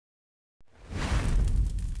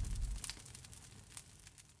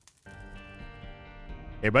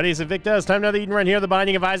Hey buddy, it's Sinvicta. It's time now that you can run here, the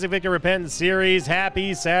Binding of Isaac Victor Repentance series.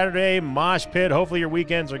 Happy Saturday, Mosh Pit. Hopefully your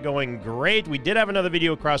weekends are going great. We did have another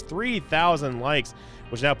video across 3,000 likes,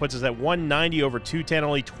 which now puts us at 190 over 210,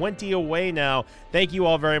 only 20 away now. Thank you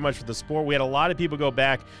all very much for the support. We had a lot of people go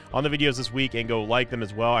back on the videos this week and go like them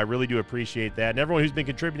as well. I really do appreciate that. And everyone who's been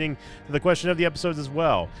contributing to the question of the episodes as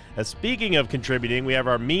well. Speaking of contributing, we have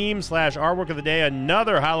our meme slash artwork of the day,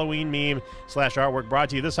 another Halloween meme slash artwork brought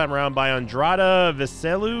to you this time around by Andrada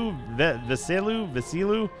Vasilu.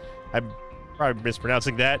 I'm probably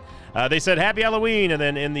mispronouncing that. They said happy Halloween, and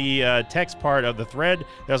then in the text part of the thread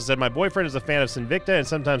they also said, my boyfriend is a fan of Sinvicta and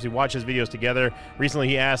sometimes we watch his videos together. Recently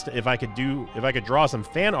he asked if I could draw some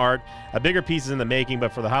fan art. A bigger piece is in the making,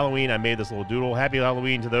 but for the Halloween I made this little doodle. Happy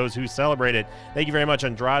Halloween to those who celebrate it. Thank you very much,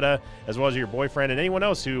 Andrada, as well as your boyfriend and anyone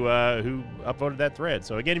else who upvoted that thread.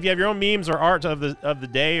 So again, if you have your own memes or art of the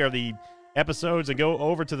day or the episodes, and go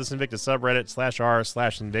over to the Sinvicta subreddit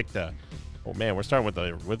 /r/Sinvicta. Oh man, we're starting with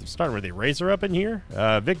the eraser up in here.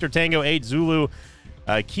 Victor Tango 8 Zulu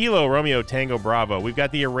Kilo Romeo Tango Bravo. We've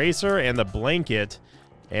got the eraser and the blanket,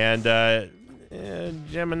 and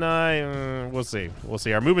Gemini. We'll see.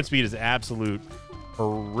 Our movement speed is absolute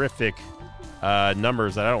horrific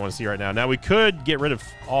numbers that I don't want to see right now. Now we could get rid of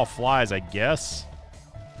all flies, I guess.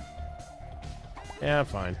 Yeah,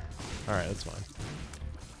 fine. All right, that's fine.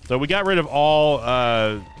 So we got rid of all.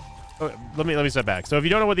 Let me step back. So if you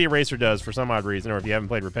don't know what the eraser does for some odd reason, or if you haven't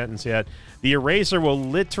played Repentance yet, the eraser will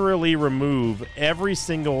literally remove every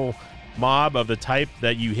single mob of the type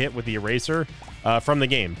that you hit with the eraser from the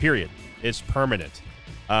game. Period. It's permanent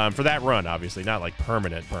for that run, obviously, not like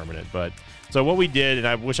permanent. But so what we did, and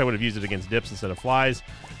I wish I would have used it against dips instead of flies.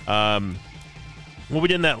 What we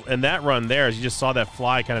did in that run there is you just saw that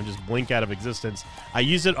fly kind of just blink out of existence. I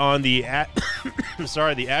used it on the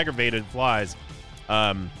the aggravated flies.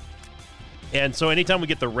 And so anytime we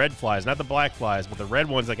get the red flies, not the black flies, but the red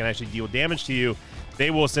ones that can actually deal damage to you,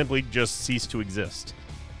 they will simply just cease to exist.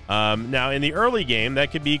 Now, in the early game,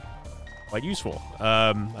 that could be quite useful.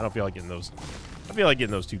 I don't feel like getting those. I feel like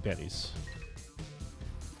getting those 2 pennies.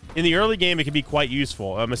 In the early game, it can be quite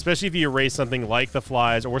useful, especially if you erase something like the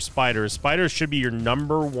flies or spiders. Spiders should be your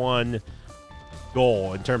 #1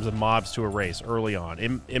 goal in terms of mobs to erase early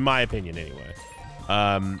on, in my opinion, anyway.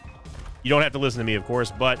 You don't have to listen to me, of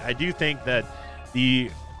course, but I do think that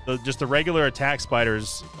just the regular attack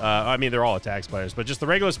spiders, I mean, they're all attack spiders, but just the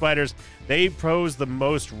regular spiders, they pose the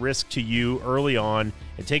most risk to you early on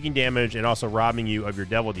in taking damage and also robbing you of your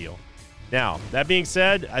devil deal. Now, that being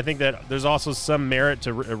said, I think that there's also some merit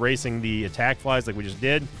to erasing the attack flies like we just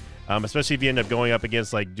did, especially if you end up going up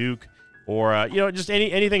against like Duke or just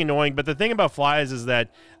anything annoying. But the thing about flies is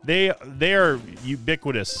that they are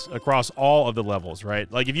ubiquitous across all of the levels, right?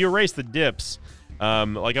 Like if you erase the dips,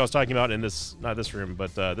 like I was talking about in this, not this room,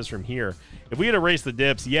 but this room here, if we had erased the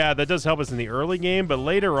dips, yeah, that does help us in the early game, but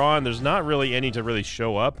later on there's not really any to really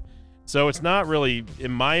show up. So it's not really,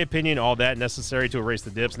 in my opinion, all that necessary to erase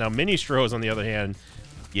the dips. Now, mini Stros, on the other hand,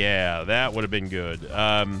 yeah, that would have been good.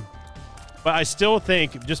 But I still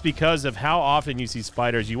think, just because of how often you see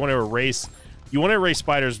spiders, you want to erase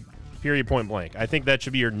spiders, period, point blank. I think that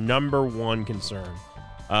should be your #1 concern.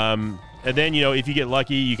 And then, if you get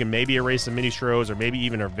lucky, you can maybe erase some mini Stros, or maybe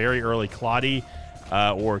even a very early Cloddy,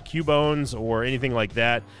 or Q-Bones, or anything like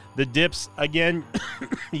that. The dips, again,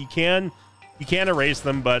 you can erase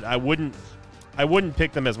them, but I wouldn't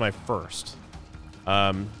pick them as my first.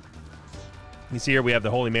 You see here we have the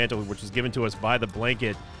Holy Mantle, which was given to us by the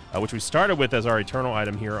blanket, which we started with as our eternal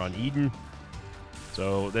item here on Eden.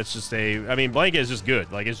 So that's just blanket is just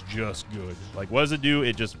good. Like, it's just good. Like, what does it do?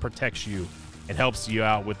 It just protects you and helps you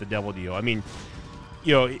out with the devil deal. I mean,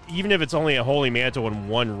 even if it's only a Holy Mantle in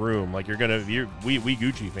one room, like we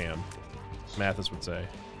Gucci fam, Mathis would say.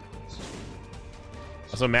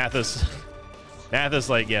 So Mathis,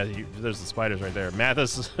 like, yeah, there's the spiders right there.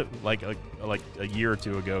 Mathis, like a year or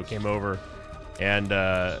 2 ago, came over, and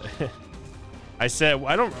I said,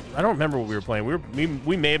 I don't remember what we were playing.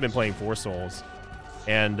 We may have been playing Four Souls,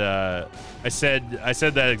 and I said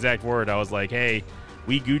that exact word. I was like, hey,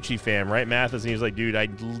 we Gucci fam, right, Mathis? And he was like, dude, I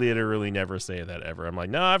literally never say that ever. I'm like,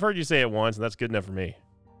 no, I've heard you say it once, and that's good enough for me.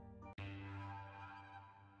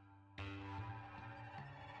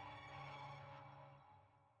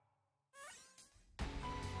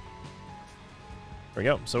 There we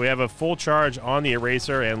go. So we have a full charge on the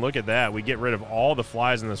eraser, and look at that. We get rid of all the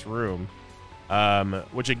flies in this room,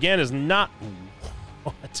 which again is not.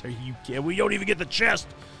 What are you kidding? We don't even get the chest.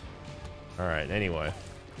 All right. Anyway.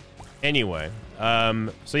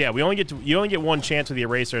 So yeah, you only get one chance with the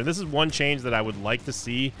eraser, and this is one change that I would like to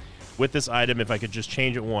see with this item if I could just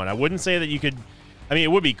change it one. I wouldn't say that you could I mean,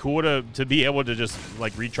 it would be cool to be able to just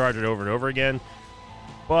like recharge it over and over again,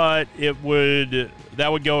 but that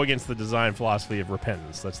would go against the design philosophy of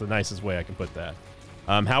repentance. That's the nicest way I can put that.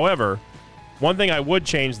 However, one thing I would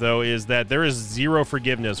change though is that there is zero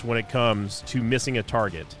forgiveness when it comes to missing a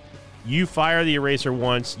target. You fire the eraser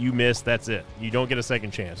once, you miss, that's it. You don't get a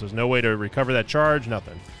second chance. There's no way to recover that charge,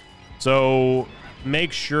 nothing. So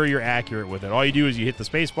make sure you're accurate with it. All you do is you hit the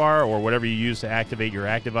space bar or whatever you use to activate your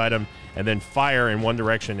active item and then fire in one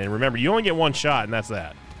direction. And remember, you only get one shot, and that's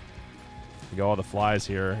that. We got all the flies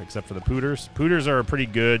here except for the pooters. Pooters are a pretty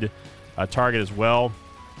good target as well.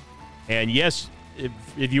 And yes,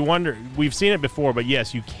 if you wonder, we've seen it before, but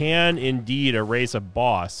yes, you can indeed erase a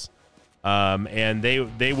boss. And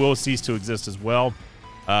they will cease to exist as well.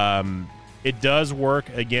 It does work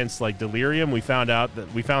against like Delirium. We found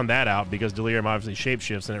that out because Delirium obviously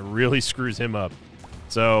shapeshifts and it really screws him up.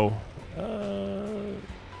 So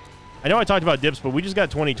I know I talked about dips, but we just got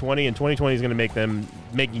 2020, and 2020 is going to make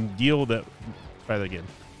them deal that. Try that again.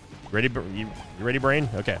 You ready, brain?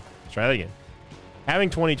 Okay, let's try that again. Having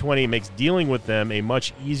 2020 makes dealing with them a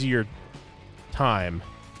much easier time.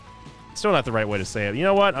 Still not the right way to say it. You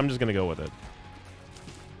know what? I'm just going to go with it.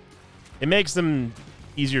 It makes them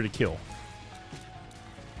easier to kill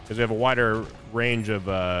because we have a wider range of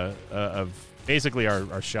basically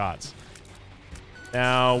our shots.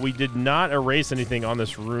 Now, we did not erase anything on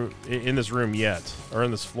this room in this room yet, or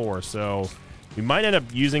in this floor, so we might end up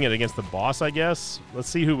using it against the boss, I guess. Let's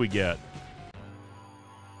see who we get.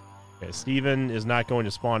 Okay, Steven is not going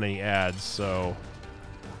to spawn any ads, so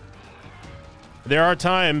there are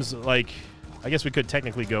times, like, I guess we could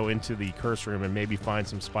technically go into the curse room and maybe find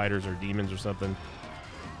some spiders or demons or something.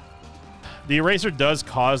 The eraser does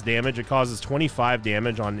cause damage. It causes 25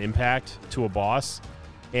 damage on impact to a boss.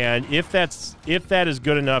 And if that is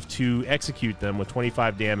good enough to execute them with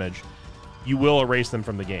 25 damage, you will erase them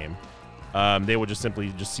from the game. They will just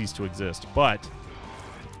simply cease to exist. But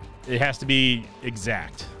it has to be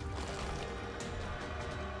exact.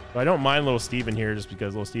 So I don't mind Little Steven here just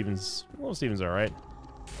because Little Steven's all right.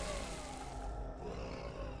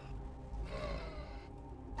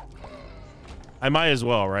 I might as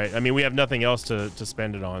well, right? I mean, we have nothing else to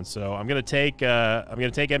spend it on, so I'm gonna take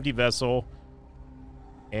Empty Vessel,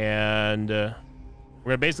 and we're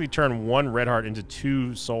gonna basically turn one red heart into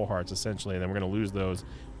 2 soul hearts essentially, and then we're gonna lose those.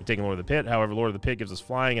 We're taking Lord of the Pit. However, Lord of the Pit gives us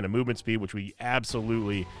flying and a movement speed, which we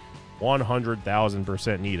absolutely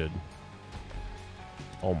 100,000% needed.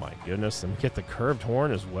 Oh my goodness, and we get the curved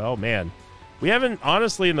horn as well. Man, we haven't,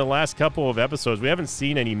 honestly, in the last couple of episodes, we haven't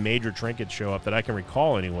seen any major trinkets show up that I can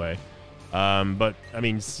recall anyway. But I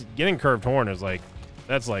mean, getting curved horn is like,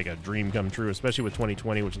 that's like a dream come true, especially with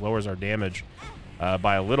 2020, which lowers our damage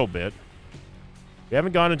by a little bit. We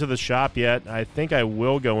haven't gone into the shop yet. I think I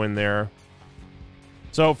will go in there.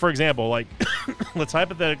 So, for example, like, let's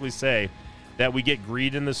hypothetically say that we get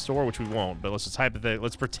greed in this store, which we won't, but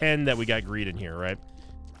let's pretend that we got greed in here, right?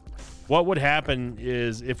 What would happen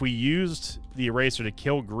is if we used the eraser to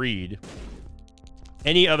kill greed,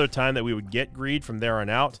 any other time that we would get greed from there on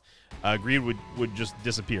out, greed would just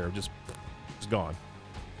disappear, just gone.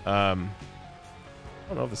 I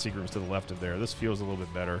don't know if the secret room's to the left of there. This feels a little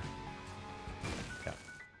bit better.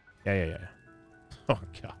 Yeah. Oh,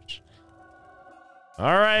 gosh.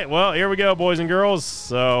 All right, well, here we go, boys and girls.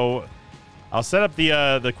 So I'll set up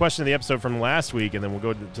the question of the episode from last week, and then we'll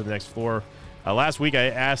go to the next floor. Last week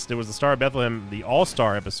I asked, it was the Star of Bethlehem, the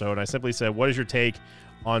All-Star episode. I simply said, what is your take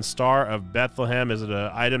on Star of Bethlehem? Is it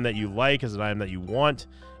an item that you like? Is it an item that you want?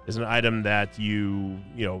 Is it an item that you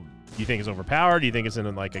think is overpowered? Do you think it's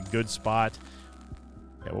in like a good spot?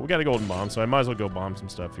 Yeah, well, we got a golden bomb, so I might as well go bomb some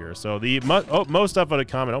stuff here. So the most upvoted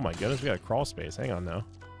comment. Oh my goodness, we got a crawl space. Hang on now.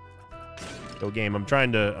 Go game. I'm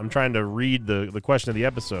trying to read the question of the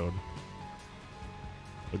episode.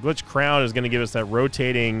 The glitch crown is going to give us that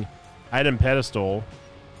rotating item pedestal.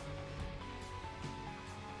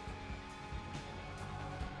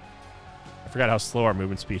 I forgot how slow our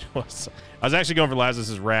movement speed was. I was actually going for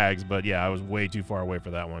Lazarus's rags, but yeah, I was way too far away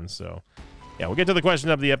for that one. So yeah, we'll get to the question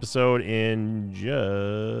of the episode in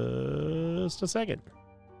just a second.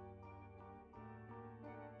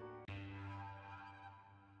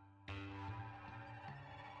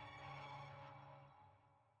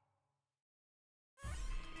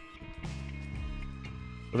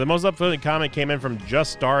 Well, the most upvoted comment came in from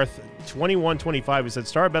Just Darth 2125, who said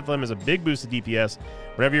Star of Bethlehem is a big boost to DPS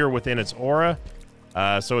whenever you're within its aura.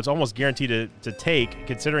 So it's almost guaranteed to take,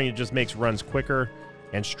 considering it just makes runs quicker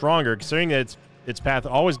and stronger, considering that its path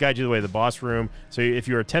always guides you the way to the boss room. So if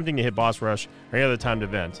you're attempting to hit boss rush or any other time to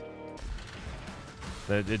vent,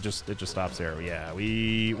 it just stops there. Yeah,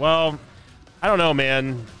 well, I don't know,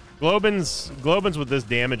 man. Globins with this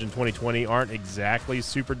damage in 2020 aren't exactly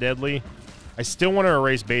super deadly. I still want to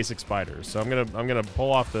erase basic spiders, so I'm gonna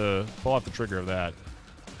pull off the trigger of that.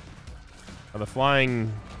 The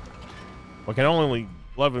flying, what can only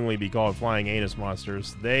lovingly be called flying anus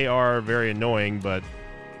monsters. They are very annoying, but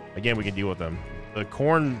again, we can deal with them. The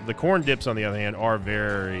corn dips, on the other hand, are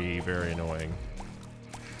very, very annoying.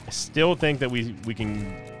 I still think that we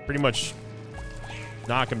can pretty much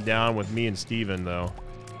knock him down with me and Steven, though.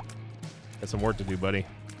 Got some work to do, buddy.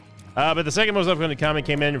 But the second most upvoted comment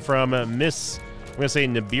came in from Miss, I'm going to say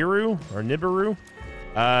Nibiru, or Nibiru.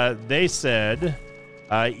 They said,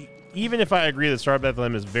 even if I agree that Star of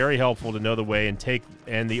Bethlehem is very helpful to know the way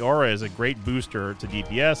and the aura is a great booster to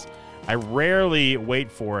DPS, I rarely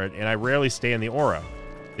wait for it, and I rarely stay in the aura.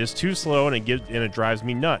 It's too slow, and it drives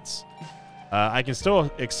me nuts. I can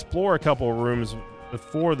still explore a couple of rooms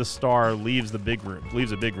before the star leaves a big room.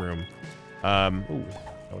 Ooh,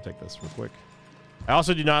 I'll take this real quick. I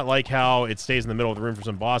also do not like how it stays in the middle of the room for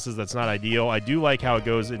some bosses. That's not ideal. I do like how it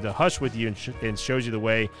goes into Hush with you and shows you the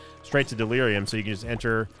way straight to Delirium, so you can just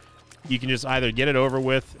enter. You can just either get it over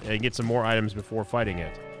with and get some more items before fighting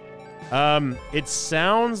it. It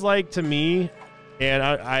sounds like to me, and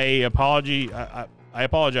I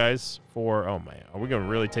apologize for. Oh man, are we going to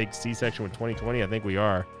really take C-section with 2020? I think we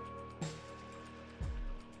are.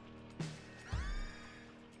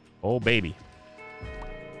 Oh baby.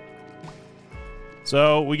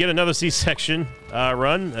 So we get another C-section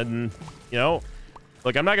run, and you know,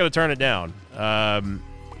 look, I'm not going to turn it down.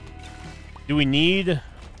 Do we need?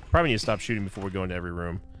 Probably need to stop shooting before we go into every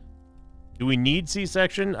room. Do we need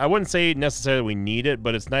C-section? I wouldn't say necessarily we need it,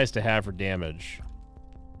 but it's nice to have for damage.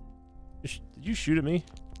 Did you shoot at me?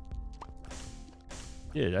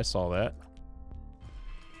 Yeah, I saw that.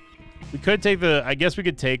 We could take the. I guess we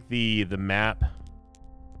could take the map.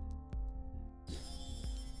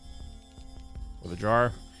 With a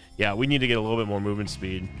jar. Yeah, we need to get a little bit more movement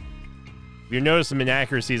speed. If you notice some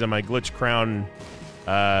inaccuracies on my glitch crown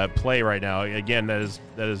play right now, again, that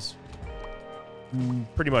is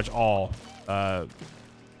pretty much all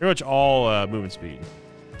movement speed.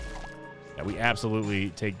 Yeah, we absolutely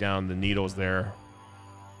take down the needles there.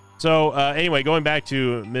 So anyway, going back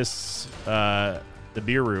to Miss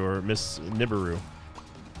Nibiru or Miss Nibiru,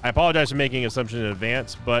 I apologize for making an assumption in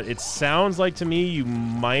advance, but it sounds like to me you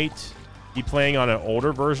might be playing on an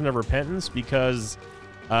older version of Repentance, because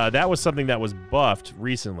that was something that was buffed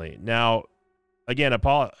recently. Now, again,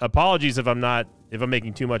 apologies if I'm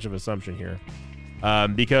making too much of an assumption here,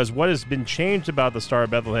 because what has been changed about the Star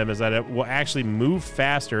of Bethlehem is that it will actually move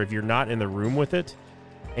faster if you're not in the room with it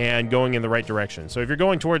and going in the right direction. So if you're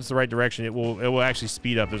going towards the right direction, it will actually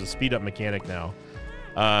speed up. There's a speed up mechanic now.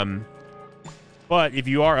 But if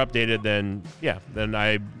you are updated, then yeah, then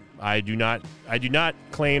I do not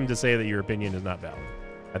claim to say that your opinion is not valid.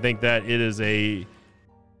 I think that it is it's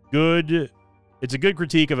a good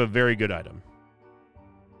critique of a very good item.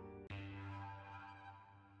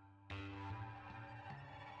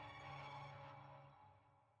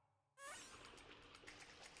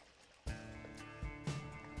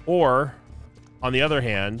 Or, on the other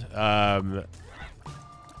hand,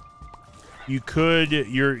 you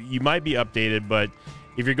might be updated, but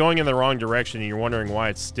if you're going in the wrong direction and you're wondering why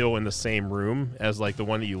it's still in the same room as like the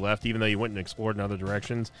one that you left, even though you went and explored in other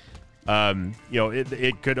directions, you know,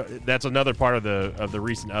 it could. That's another part of the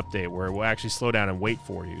recent update where it will actually slow down and wait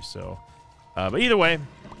for you. So, but either way,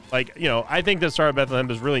 like, you know, I think that Star of Bethlehem,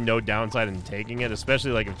 there's really no downside in taking it,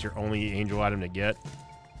 especially like if it's your only angel item to get.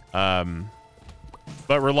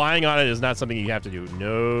 But relying on it is not something you have to do.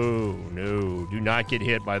 No, do not get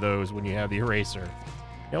hit by those when you have the eraser.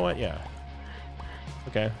 You know what? Yeah.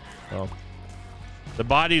 Okay, well, the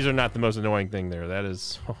bodies are not the most annoying thing there. That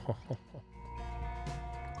is...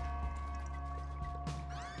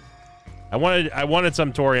 I wanted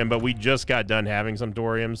some thorium, but we just got done having some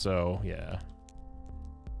thorium, so yeah.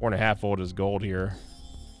 4.5 volt is gold here.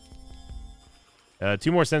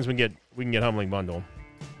 2 more cents we can get Humbling Bundle.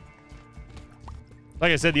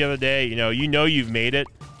 Like I said the other day, you know you've made it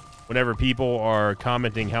whenever people are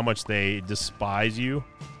commenting how much they despise you.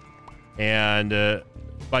 And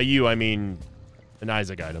by you, I mean an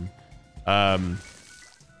Isaac item.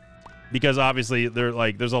 Because obviously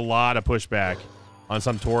there's a lot of pushback on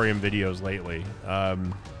some thorium videos lately.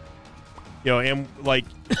 You know, and like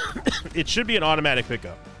it should be an automatic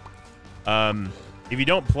pickup. If you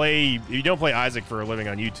don't play Isaac for a living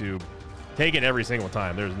on YouTube, take it every single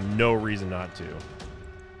time. There's no reason not to.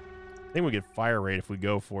 I think we get fire rate if we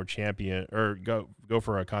go for champion or go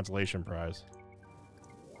for a consolation prize.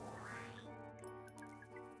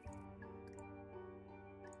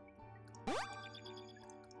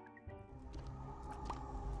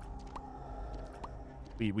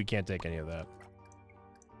 We can't take any of that.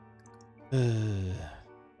 You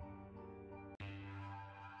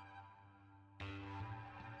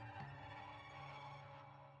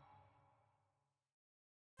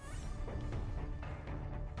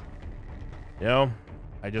know,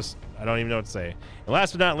 I don't even know what to say. And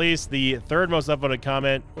last but not least, the third most upvoted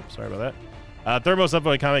comment. Whoops, sorry about that. Third most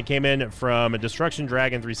upvoted comment came in from a Destruction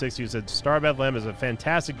Dragon 360 who said, Star of Bethlehem is a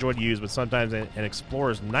fantastic joy to use, but sometimes an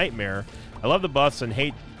explorer's nightmare. I love the buffs and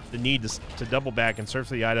hate the need to double back and search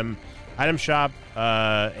for the item shop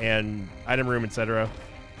and item room, etc.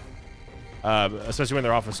 Especially when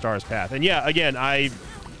they're off of Star's path. And yeah, again, I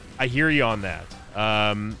hear you on that.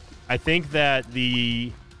 I think that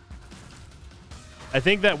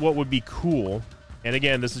what would be cool, and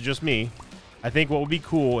again, this is just me, I think what would be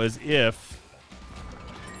cool is if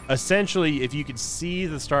you could see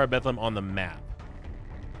the Star of Bethlehem on the map,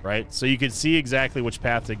 right? So you could see exactly which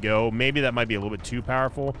path to go. Maybe that might be a little bit too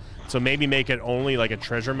powerful. So maybe make it only like a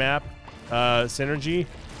treasure map synergy.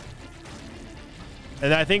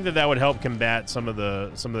 And I think that would help combat some of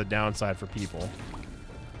the downside for people.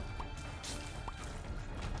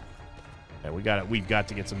 And we've got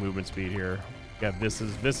to get some movement speed here. Yeah, this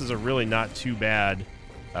is a really not too bad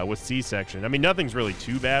with C-section. I mean, nothing's really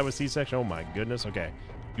too bad with C-section. Oh my goodness. Okay,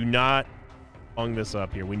 do not bung this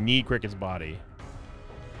up here. We need Cricket's body.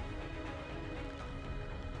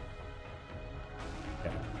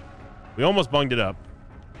 Okay. We almost bunged it up.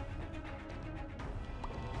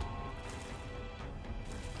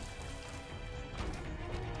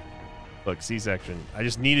 Look, C-section. I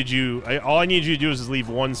just needed you. All I needed you to do is just leave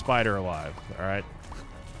one spider alive. All right.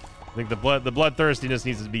 I think the bloodthirstiness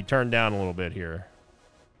needs to be turned down a little bit here.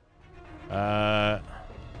 I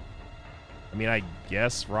mean, I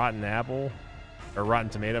guess rotten apple or rotten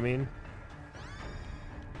tomato. I mean,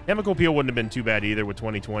 chemical peel wouldn't have been too bad either with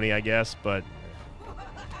 2020, I guess, but.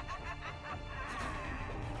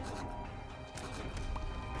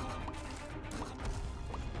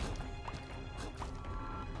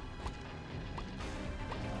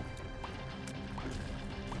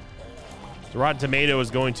 The rotten tomato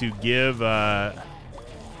is going to give. I'm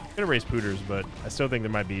gonna raise pooters, but I still think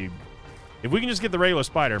there might be. If we can just get the regular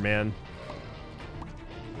spider, man.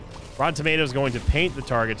 Rotten tomato is going to paint the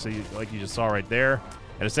target, so like you just saw right there,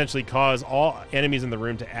 and essentially cause all enemies in the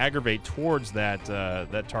room to aggravate towards that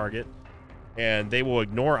target, and they will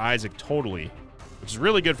ignore Isaac totally, which is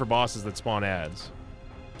really good for bosses that spawn ads.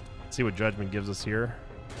 Let's see what Judgment gives us here.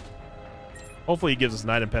 Hopefully, he gives us an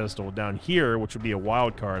item pedestal down here, which would be a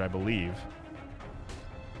wild card, I believe.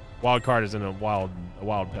 Wild card is in a wild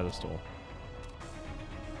pedestal.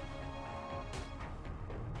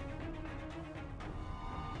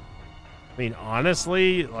 I mean,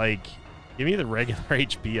 honestly, like, give me the regular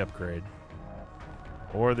HP upgrade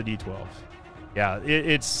or the D12. Yeah,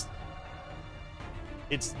 it's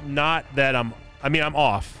not that I'm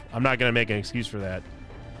off. I'm not gonna make an excuse for that.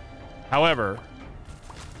 However,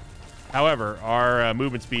 our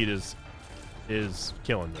movement speed is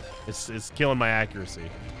killing me. It's killing my accuracy.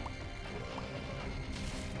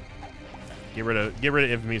 Get rid of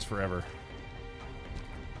Infamies forever.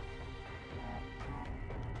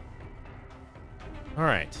 All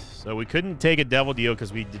right, so we couldn't take a devil deal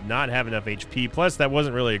because we did not have enough HP. Plus, that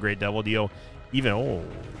wasn't really a great devil deal. Even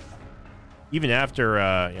after,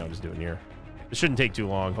 I'm just doing here. It shouldn't take too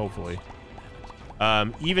long, hopefully.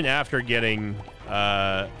 Even after getting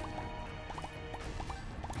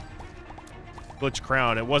Glitch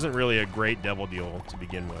Crown, it wasn't really a great devil deal to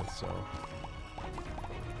begin with, so.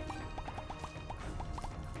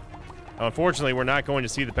 Unfortunately, we're not going to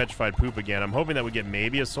see the Petrified Poop again. I'm hoping that we get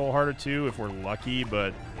maybe a Soul Heart or two if we're lucky,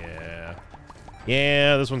 but yeah.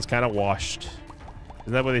 Yeah, this one's kind of washed.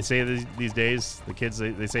 Isn't that what they say these days? The kids,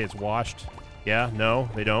 they say it's washed. Yeah, no,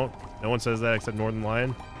 they don't. No one says that except Northern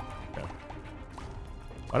Lion. Okay.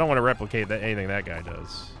 I don't want to replicate anything that guy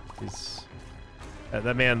does.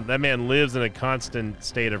 That man lives in a constant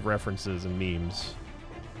state of references and memes.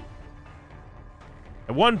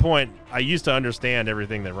 At one point, I used to understand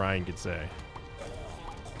everything that Ryan could say.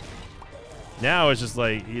 Now it's just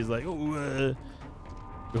like he's like, oh,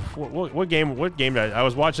 what game? Did I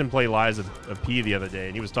was watching him play Lies of P the other day,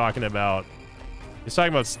 and he was talking about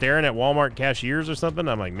staring at Walmart cashiers or something.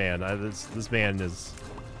 I'm like, man, this man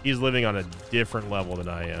he's living on a different level than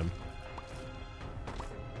I am.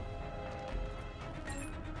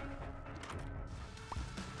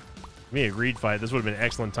 Give me a greed fight. This would have been an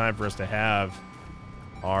excellent time for us to have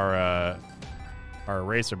our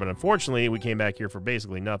eraser, but unfortunately we came back here for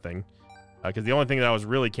basically nothing because the only thing that I was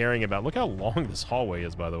really caring about, look how long this hallway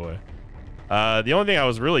is, by the way. The only thing I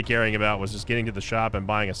was really caring about was just getting to the shop and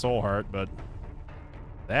buying a soul heart, but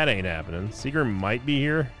that ain't happening. Seeker might be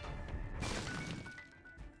here.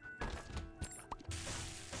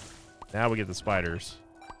 Now we get the spiders.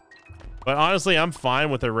 But honestly, I'm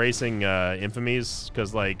fine with erasing infamies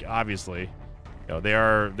because, like, obviously, you know, they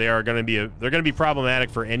are going to be problematic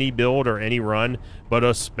for any build or any run, but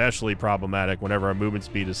especially problematic whenever our movement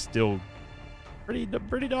speed is still pretty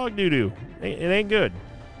dog doo doo. It ain't good.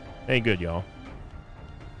 Ain't good, y'all.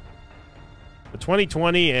 The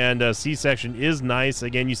 2020 and C-section is nice.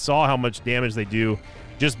 Again, you saw how much damage they do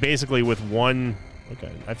just basically with one.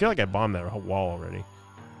 Okay, I feel like I bombed that whole wall already.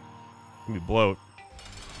 Give me bloat.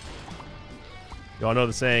 Y'all know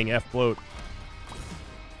the saying, F bloat.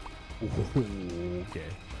 Okay.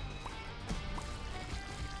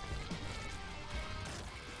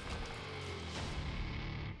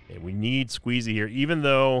 Okay, we need Squeezy here, even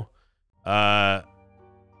though the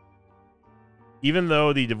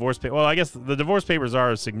divorce papers, well, I guess the divorce papers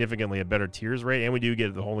are significantly a better tiers rate, and we do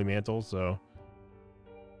get the Holy Mantle, so.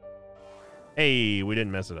 Hey, we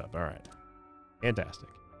didn't mess it up. All right. Fantastic.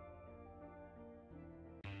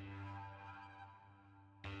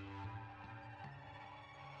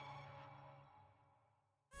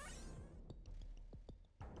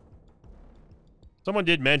 Someone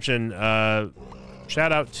did mention,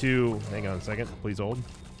 shout out to, hang on a second, please hold.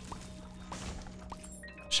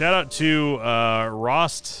 Shout out to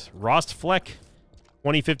Rostfleck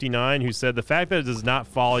 2059, who said the fact that it does not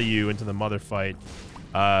follow you into the mother fight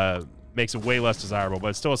makes it way less desirable, but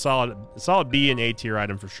it's still a solid B and A tier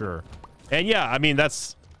item for sure. And yeah, I mean,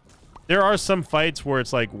 there are some fights where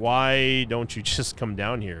it's like, why don't you just come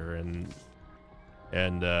down here and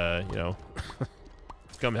you know,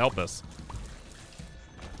 come help us.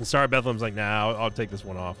 And Star Bethlehem's like, nah, I'll take this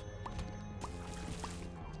one off.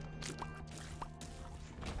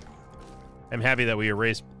 I'm happy that we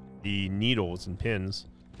erased the needles and pins.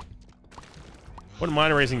 Wouldn't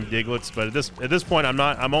mind erasing Diglets, but at this point,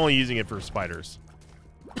 I'm only using it for spiders.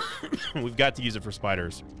 We've got to use it for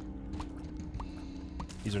spiders.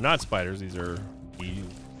 These are not spiders. These are.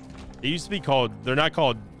 They used to be called. They're not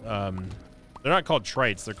called. They're not called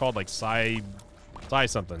trites. They're called like psi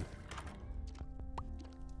something.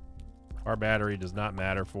 Our battery does not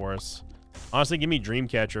matter for us. Honestly, give me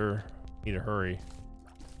Dreamcatcher. Need to hurry.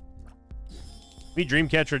 Give me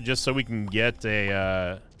Dreamcatcher just so we can get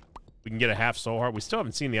a half soul heart. We still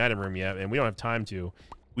haven't seen the item room yet, and we don't have time to.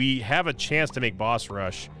 We have a chance to make boss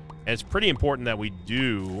rush, and it's pretty important that we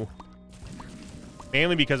do,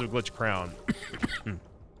 mainly because of Glitch Crown.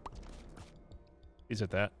 Please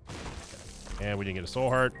hit that. And we didn't get a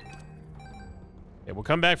soul heart. Okay, we'll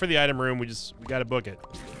come back for the item room. We gotta book it.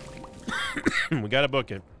 We gotta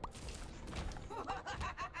book it.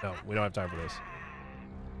 No, we don't have time for this.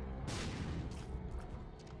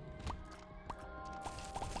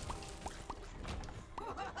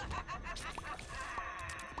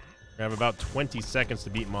 We have about 20 seconds to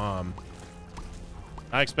beat Mom.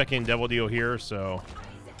 Not expecting Devil Deal here, so.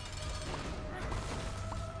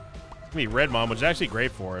 It's gonna be Red Mom, which is actually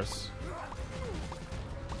great for us.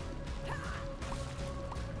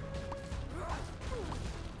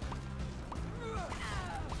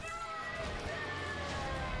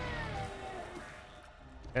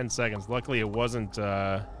 Ten seconds. Luckily, it wasn't.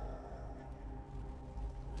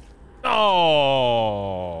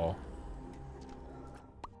 Oh.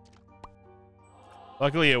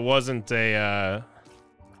 Luckily, it wasn't a.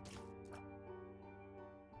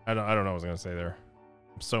 I don't know what I was gonna say there.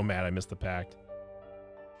 I'm so mad I missed the pact.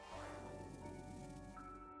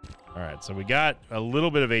 All right, so we got a little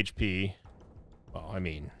bit of HP. Well, I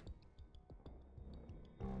mean.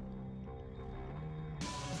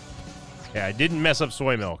 Yeah, I didn't mess up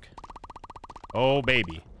soy milk. Oh,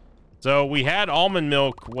 baby. So we had almond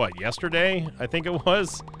milk, what, yesterday? I think it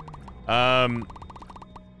was.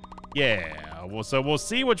 Yeah. Well, so we'll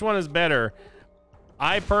see which one is better.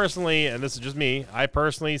 I personally, and this is just me, I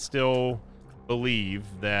personally still believe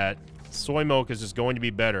that soy milk is just going to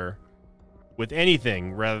be better with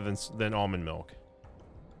anything rather than almond milk.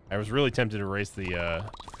 I was really tempted to erase the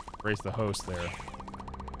host there.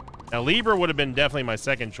 Now, Libra would have been definitely my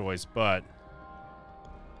second choice, but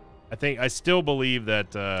I still believe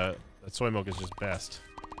that, that soy milk is just best.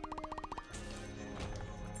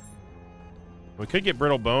 We could get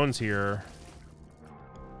Brittle Bones here.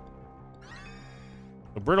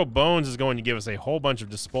 The Brittle Bones is going to give us a whole bunch of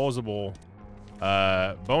disposable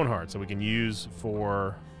bone hearts that we can use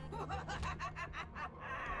for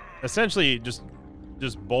essentially just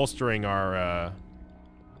bolstering our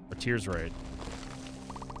tears rate.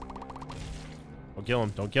 Don't kill him.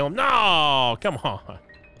 Don't kill him. No! Come on.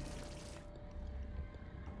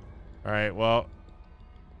 All right. Well,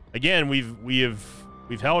 again, we've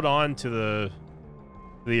held on to the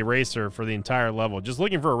eraser for the entire level, just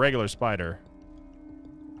looking for a regular spider.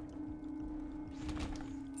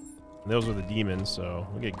 And those were the demons, so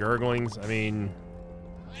we get gurglings. I mean,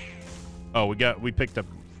 oh, we picked up.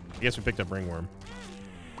 I guess we picked up ringworm.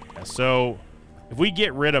 Yeah, so if we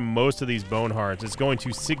get rid of most of these bone hearts, it's going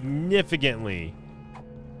to significantly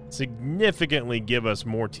give us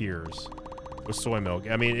more tears with soy milk.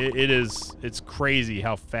 I mean, it's crazy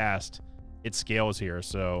how fast it scales here.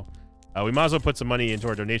 So we might as well put some money into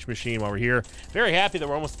our donation machine while we're here. Very happy that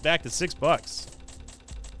we're almost back to $6.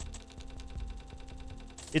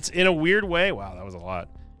 It's in a weird way. Wow, that was a lot.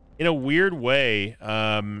 In a weird way,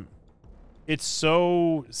 it's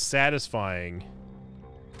so satisfying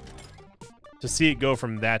to see it go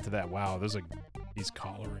from that to that. Wow, there's a Guppy's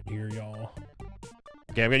collar in here, y'all.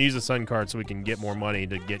 Okay, I'm gonna use the sun card so we can get more money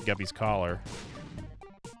to get Guppy's collar.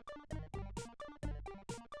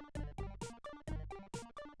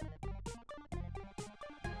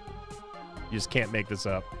 You just can't make this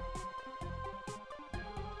up.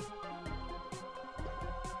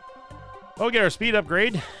 Oh, get our speed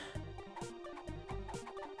upgrade.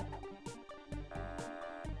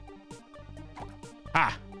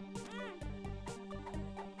 Ha!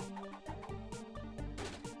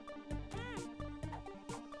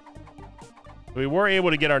 We were able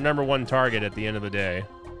to get our #1 target at the end of the day.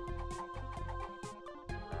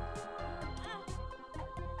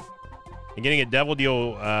 And getting a Devil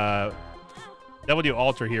Deal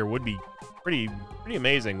altar here would be pretty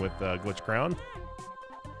amazing with Glitch Crown.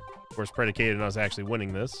 Of course, predicated on us actually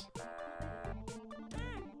winning this.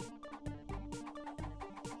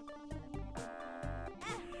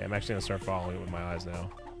 Okay, I'm actually gonna start following it with my eyes now.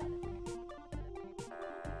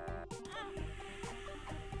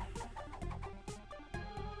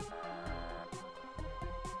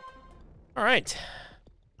 All right.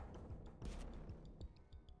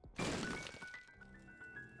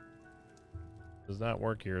 Does not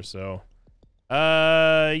work here, so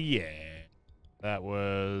yeah. That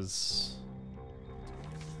was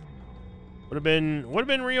would have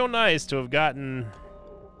been real nice to have gotten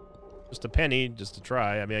just a penny just to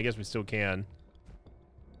try. I mean, I guess we still can.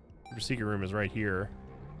 Your secret room is right here.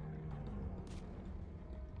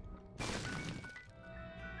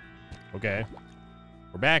 Okay.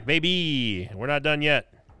 We're back, baby. We're not done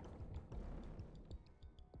yet.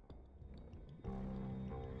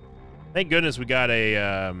 Thank goodness we got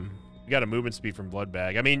a movement speed from Blood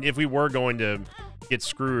Bag. I mean, if we were going to get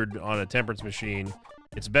screwed on a temperance machine,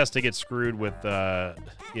 it's best to get screwed with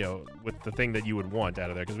you know, with the thing that you would want out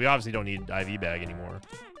of there, because we obviously don't need IV bag anymore.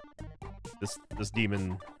 This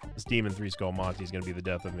demon 3 skull Monty is gonna be the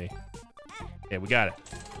death of me. Okay, we got it.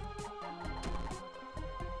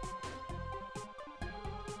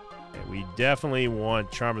 Okay, we definitely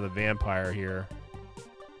want Charm of the Vampire here.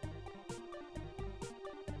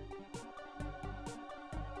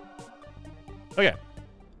 Okay,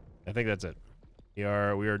 I think that's it. We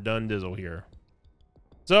are done dizzle here.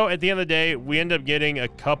 So at the end of the day, we end up getting a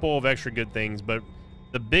couple of extra good things, but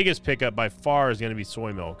the biggest pickup by far is going to be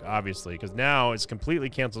soy milk, obviously, because now it's completely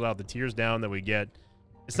canceled out the tears down that we get.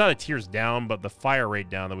 It's not a tears down, but the fire rate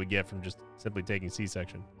down that we get from just simply taking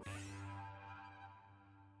C-section.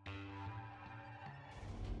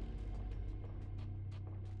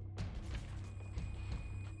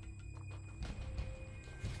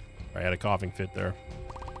 I had a coughing fit there.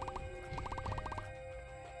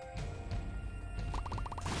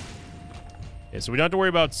 Okay, so we don't have to worry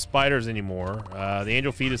about spiders anymore. The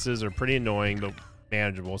angel fetuses are pretty annoying, but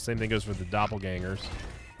manageable. Same thing goes for the doppelgangers.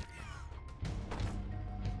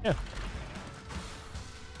 Yeah.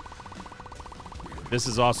 This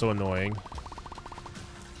is also annoying.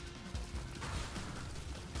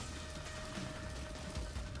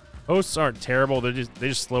 Hosts aren't terrible. They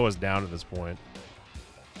just slow us down at this point.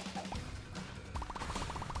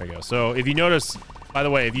 There you go. So if you notice, by the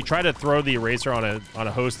way, if you try to throw the eraser on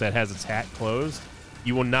a host that has its hat closed,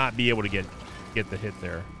 you will not be able to get the hit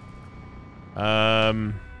there.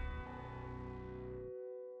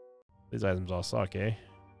 These items all suck, eh?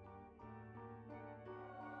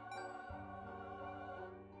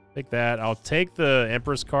 Take that. I'll take the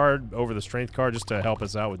Empress card over the Strength card just to help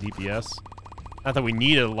us out with DPS. Not that we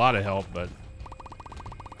need a lot of help, but...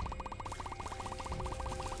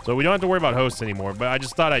 So we don't have to worry about hosts anymore, but I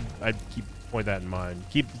just thought I'd point that in mind.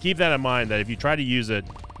 Keep that in mind, that if you try to use it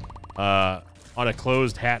on a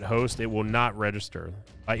closed hat host, it will not register.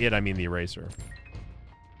 By it, I mean the eraser.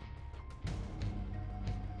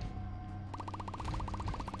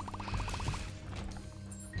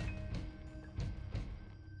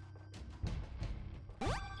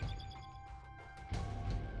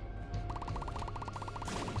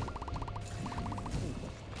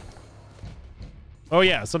 Oh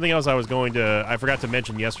yeah, something else I forgot to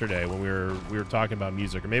mention yesterday when we were talking about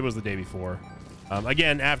music, or maybe it was the day before.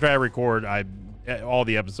 Again, after I record, all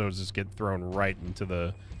the episodes just get thrown right into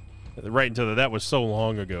the that was so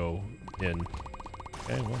long ago in.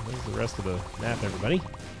 Okay, well, there's the rest of the map, everybody.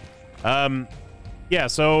 Yeah,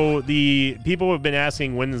 so the people have been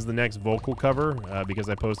asking when is the next vocal cover, because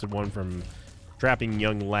I posted one from Trapping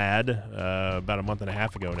Young Lad about a month and a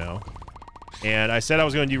half ago now. And I said I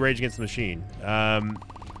was going to do Rage Against the Machine.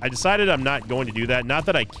 I decided I'm not going to do that. Not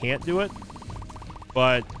that I can't do it,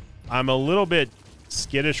 but I'm a little bit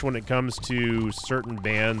skittish when it comes to certain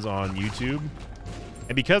bands on YouTube.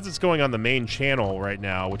 And because it's going on the main channel right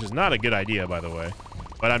now, which is not a good idea, by the way,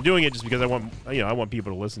 but I'm doing it just because I want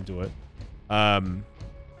people to listen to it. I'm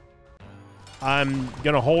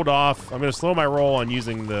going to hold off. I'm going to slow my roll on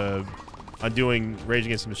doing Rage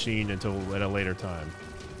Against the Machine until at a later time.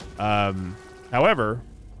 However,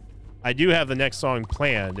 I do have the next song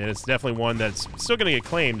planned, and it's definitely one that's still going to get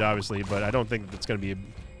claimed, obviously, but I don't think it's going to be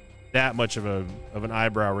that much of an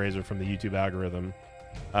eyebrow raiser from the YouTube algorithm.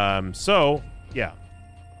 So yeah,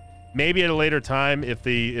 maybe at a later time, if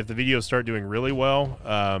the videos start doing really well,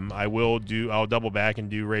 I'll double back and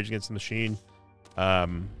do Rage Against the Machine,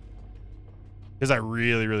 because I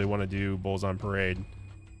really want to do Bulls on Parade.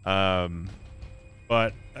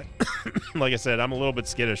 But like I said, I'm a little bit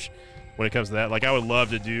skittish when it comes to that. Like, I'd love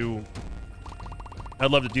to do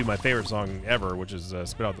my favorite song ever, which is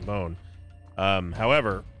Spit Out the Bone.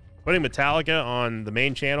 However, putting Metallica on the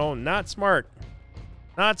main channel, not smart.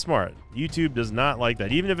 Not smart. YouTube does not like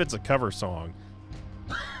that. Even if it's a cover song,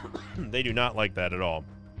 they do not like that at all.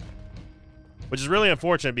 Which is really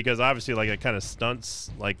unfortunate, because obviously, like, it kind of stunts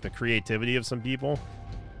like the creativity of some people.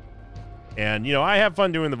 And, you know, I have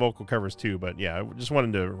fun doing the vocal covers too, but yeah, I just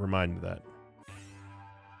wanted to remind you of that.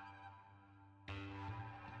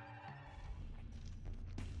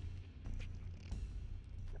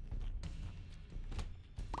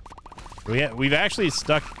 We've actually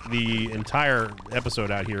stuck the entire episode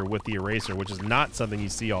out here with the eraser, which is not something you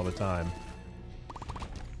see all the time.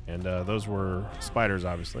 And those were spiders,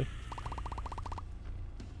 obviously.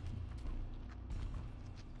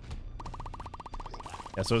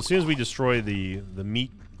 Yeah, so as soon as we destroy the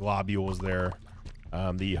meat globules there,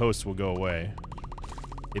 the hosts will go away.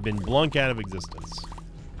 They've been blunk out of existence.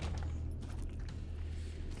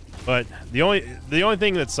 But the only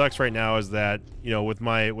thing that sucks right now is that, you know, with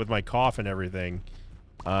my cough and everything,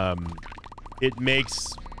 it makes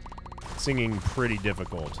singing pretty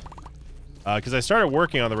difficult. Because I started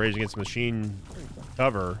working on the Rage Against the Machine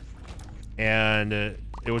cover, and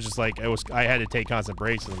it was just like I had to take constant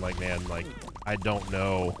breaks, and I'm like, man, like, I don't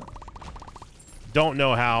know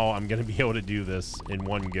how I'm gonna be able to do this in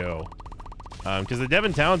one go. Because the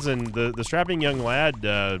Devin Townsend, the Strapping Young Lad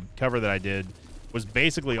cover that I did was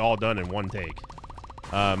basically all done in one take.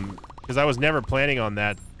 Because I was never planning on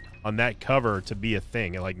that cover to be a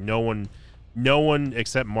thing. Like, no one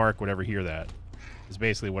except Mark would ever hear that. Is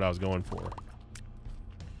basically what I was going for.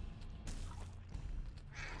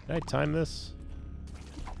 Did I time this?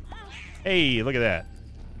 Hey, look at that.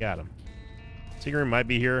 Got him. Secret room might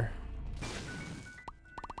be here.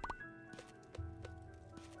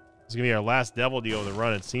 It's gonna be our last devil deal of the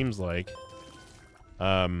run, it seems like.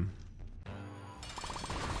 Yeah,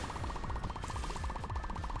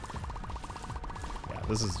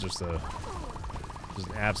 this is just an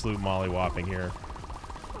absolute molly-whopping here.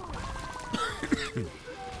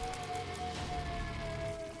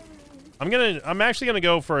 I'm actually gonna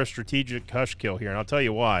go for a strategic hush kill here, and I'll tell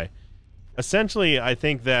you why. Essentially, I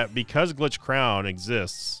think that because Glitch Crown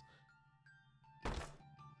exists,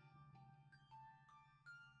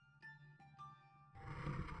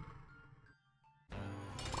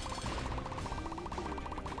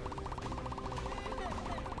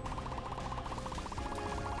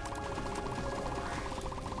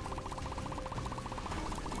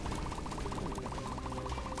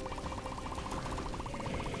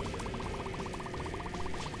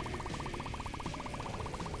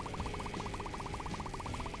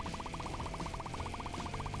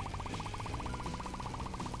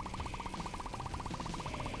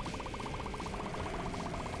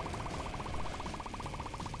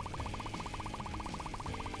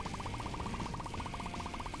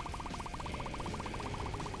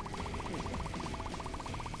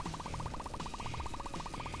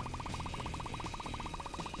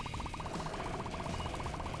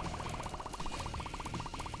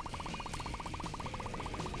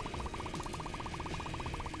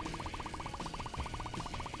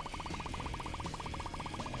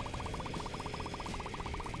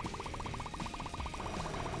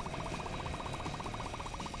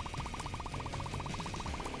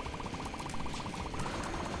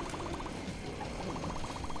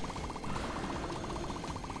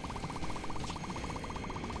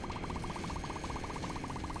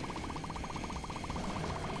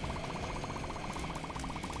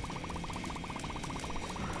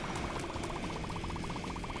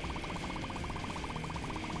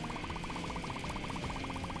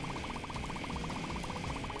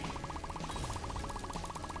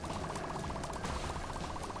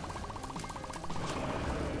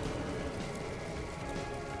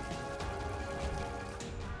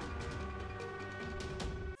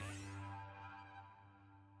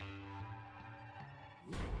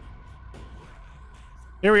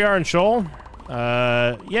 Here we are in Shoal.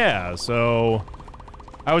 Yeah, so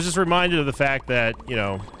I was just reminded of the fact that, you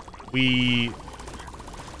know, we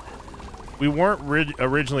weren't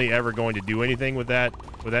originally ever going to do anything with that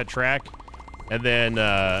track, and then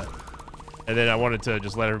I wanted to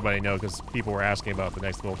just let everybody know because people were asking about the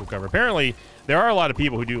next vocal cover. Apparently, there are a lot of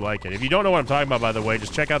people who do like it. If you don't know what I'm talking about, by the way,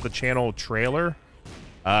 just check out the channel trailer.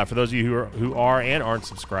 For those of you who are and aren't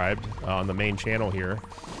subscribed on the main channel here,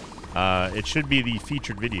 it should be the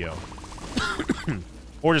featured video.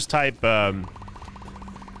 Or just type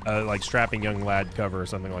like strapping young lad cover or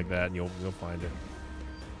something like that, and you'll find it.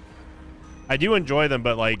 I do enjoy them,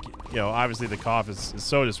 but like, you know, obviously the cough is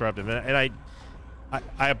so disruptive, and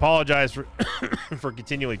I apologize for for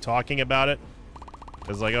continually talking about it.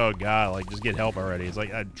 It's like, oh god, like just get help already. It's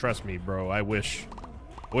like, trust me, bro. I wish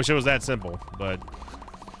it was that simple, but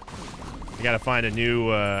I gotta find a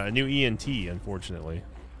new ENT. Unfortunately,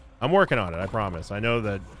 I'm working on it. I promise. I know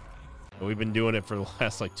that we've been doing it for the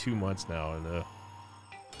last like 2 months now, and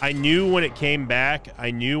I knew when it came back.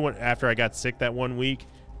 I knew after I got sick that 1 week.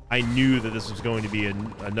 I knew that this was going to be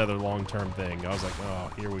another long-term thing. I was like,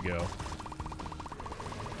 oh, here we go.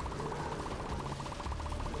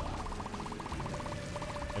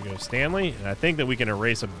 There goes Stanley, and I think that we can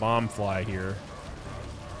erase a bomb fly here.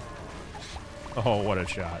 Oh, what a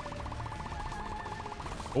shot.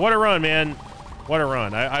 What a run, man. What a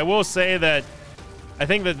run. I will say that I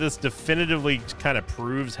think that this definitively kind of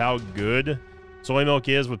proves how good soy milk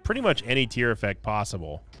is with pretty much any tier effect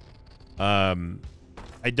possible.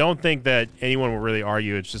 I don't think that anyone will really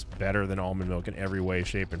argue it's just better than almond milk in every way,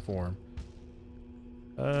 shape, and form.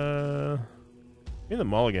 In the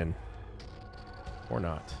mulligan. Or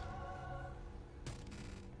not.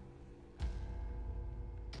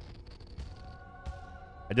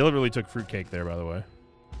 I deliberately took fruitcake there, by the way.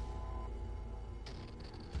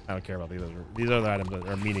 I don't care about these other items that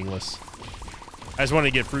are meaningless. I just wanted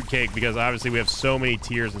to get fruitcake because obviously we have so many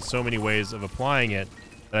tiers and so many ways of applying it.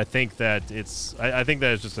 I think that it's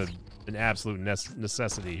just an absolute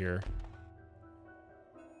necessity here.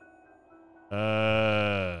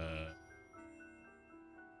 I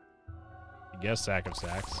guess sack of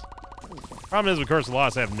sacks. Problem is with Curse of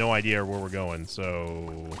Loss, I have no idea where we're going,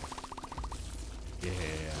 so yeah.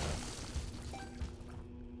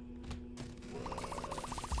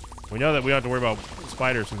 We know that we don't have to worry about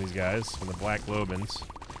spiders from these guys, from the Black Lobans.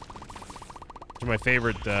 These are my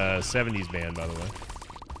favorite 70s band, by the way.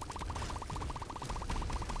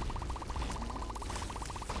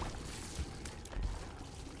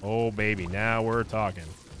 Oh, baby, now we're talking.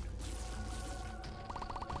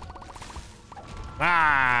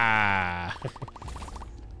 Ah!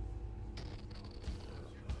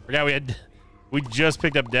 Forgot we just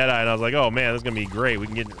picked up Deadeye, and I was like, oh man, this is gonna be great. We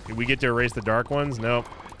get to erase the dark ones. Nope.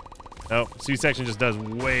 C-section just does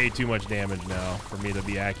way too much damage now for me to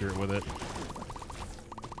be accurate with it.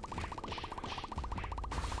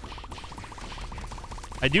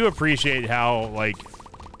 I do appreciate how, like,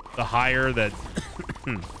 the higher that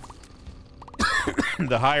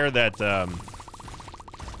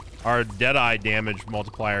our Deadeye damage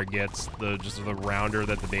multiplier gets, just the rounder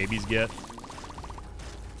that the babies get. I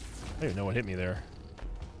don't even know what hit me there.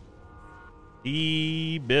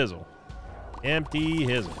 Bizzle. Empty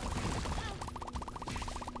hizzle.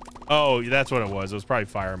 Oh, that's what it was. It was probably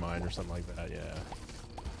Fire Mine or something like that, yeah.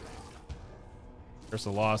 Curse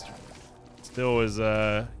of Lost still is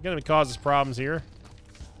gonna cause us problems here.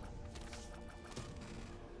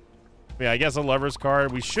 Yeah, I guess a Lover's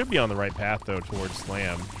card. We should be on the right path, though, towards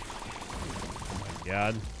Slam. Oh, my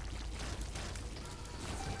God.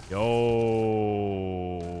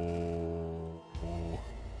 Yo.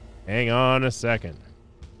 Hang on a second.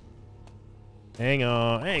 Hang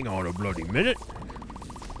on a bloody minute.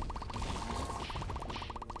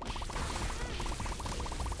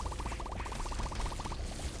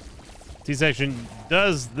 C-section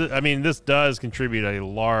does, this does contribute a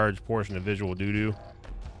large portion of visual doo-doo.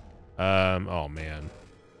 Oh man.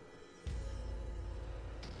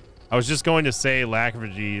 I was just going to say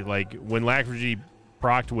Lacrimgy, like when Lacrimgy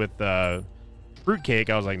procced with fruitcake,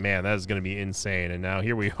 I was like, man, that is going to be insane. And now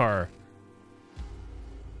here we are.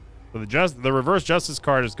 So the reverse justice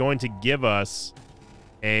card is going to give us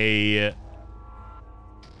a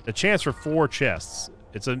chance for 4 chests.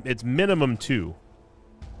 It's minimum 2.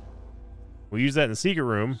 We use that in the secret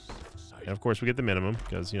room, and of course we get the minimum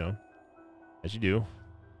because, you know, as you do.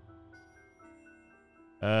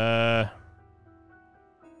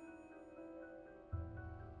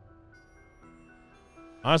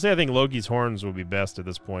 Honestly, I think Loki's horns will be best at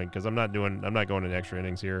this point because I'm not going in extra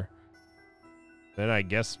innings here. Then I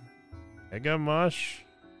guess Mega Mush.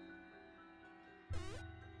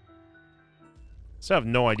 Still have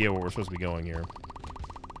no idea where we're supposed to be going here.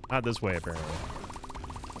 Not this way, apparently.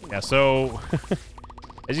 Yeah, so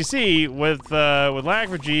as you see with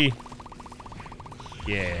Lacrygy,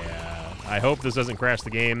 yeah, I hope this doesn't crash the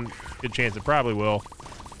game. Good chance it probably will.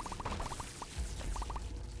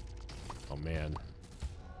 Oh man,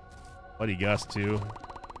 Bloody Gust too.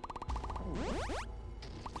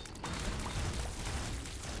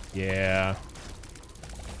 Yeah,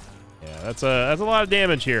 that's a lot of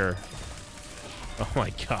damage here. Oh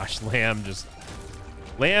my gosh,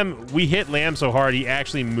 Lamb, we hit Lamb so hard he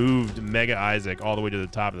actually moved Mega Isaac all the way to the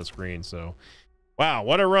top of the screen. So wow,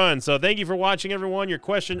 what a run. So thank you for watching, everyone. Your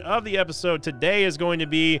question of the episode today is going to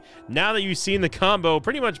be, now that you've seen the combo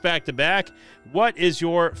pretty much back to back, what is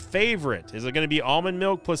your favorite? Is it going to be almond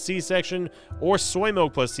milk plus C-section or soy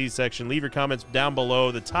milk plus C-section? Leave your comments down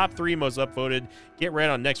below. The top 3 most upvoted get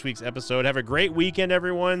read on next week's episode. Have a great weekend,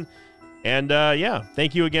 everyone. And yeah,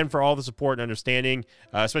 thank you again for all the support and understanding,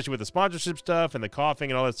 especially with the sponsorship stuff and the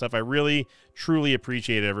coughing and all that stuff. I really, truly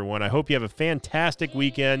appreciate it, everyone. I hope you have a fantastic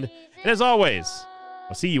weekend. And as always,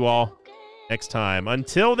 I'll see you all next time.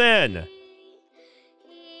 Until then,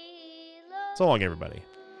 so long, everybody.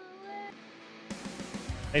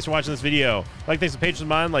 Thanks for watching this video. Thanks to patrons of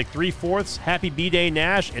mine like 3/4, Happy B-Day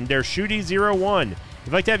Nash, and Der Shooty01. If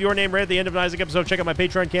you'd like to have your name read at the end of an Isaac episode, check out my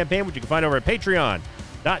Patreon campaign, which you can find over at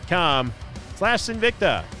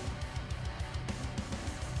patreon.com/Sinvicta.